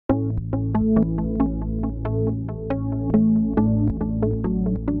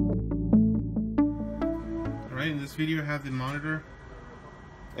video I have the monitor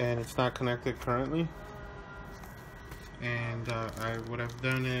and it's not connected currently, and what I've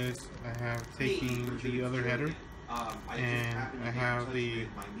done is I have taken the other header and I have the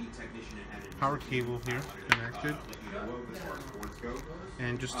power cable here connected,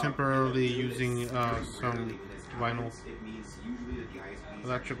 and just temporarily using some vinyl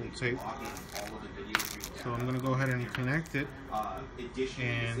electrical tape. So I'm going to go ahead and connect it,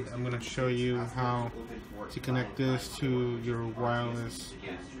 and I'm going to show you how to connect this to your wireless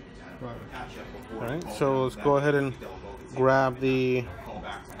router. Alright, so let's go ahead and grab the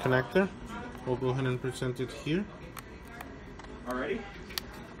connector. We'll go ahead and present it here. Alrighty.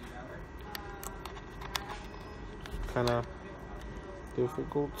 Kind of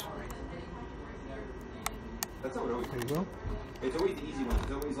difficult. That's how it always. There you go. It's always the easy one.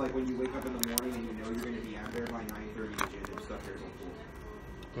 It's always like when you wake up in the morning and you know you're going to be out there by 9:30 and stuff here.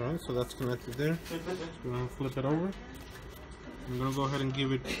 Alright, so that's connected there. So we're going to flip it over. I'm going to go ahead and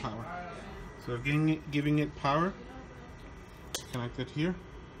give it power. So giving it power, connect it here.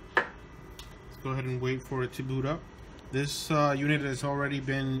 Let's go ahead and wait for it to boot up. This unit has already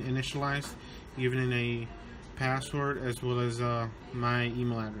been initialized, given a password as well as my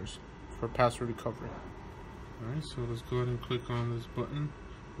email address for password recovery. Alright, so let's go ahead and click on this button,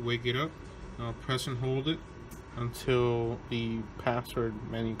 wake it up. I'll press and hold it until the password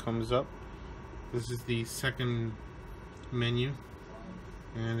menu comes up. This is the second menu,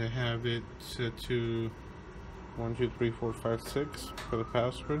 and I have it set to 1, 2, 3, 4, 5, 6 for the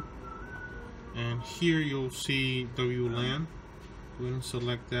password. And here you'll see WLAN. Go ahead and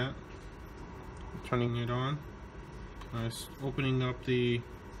select that, turning it on. It's opening up the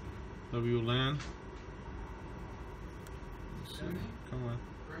WLAN. Let's see, come on.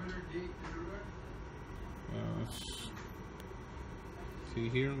 Let's see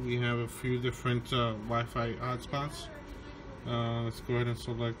here, we have a few different Wi-Fi hotspots. Let's go ahead and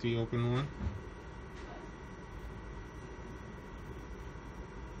select the open one.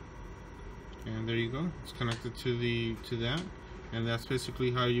 And there you go. It's connected to that, and that's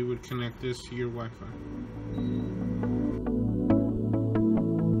basically how you would connect this to your Wi-Fi.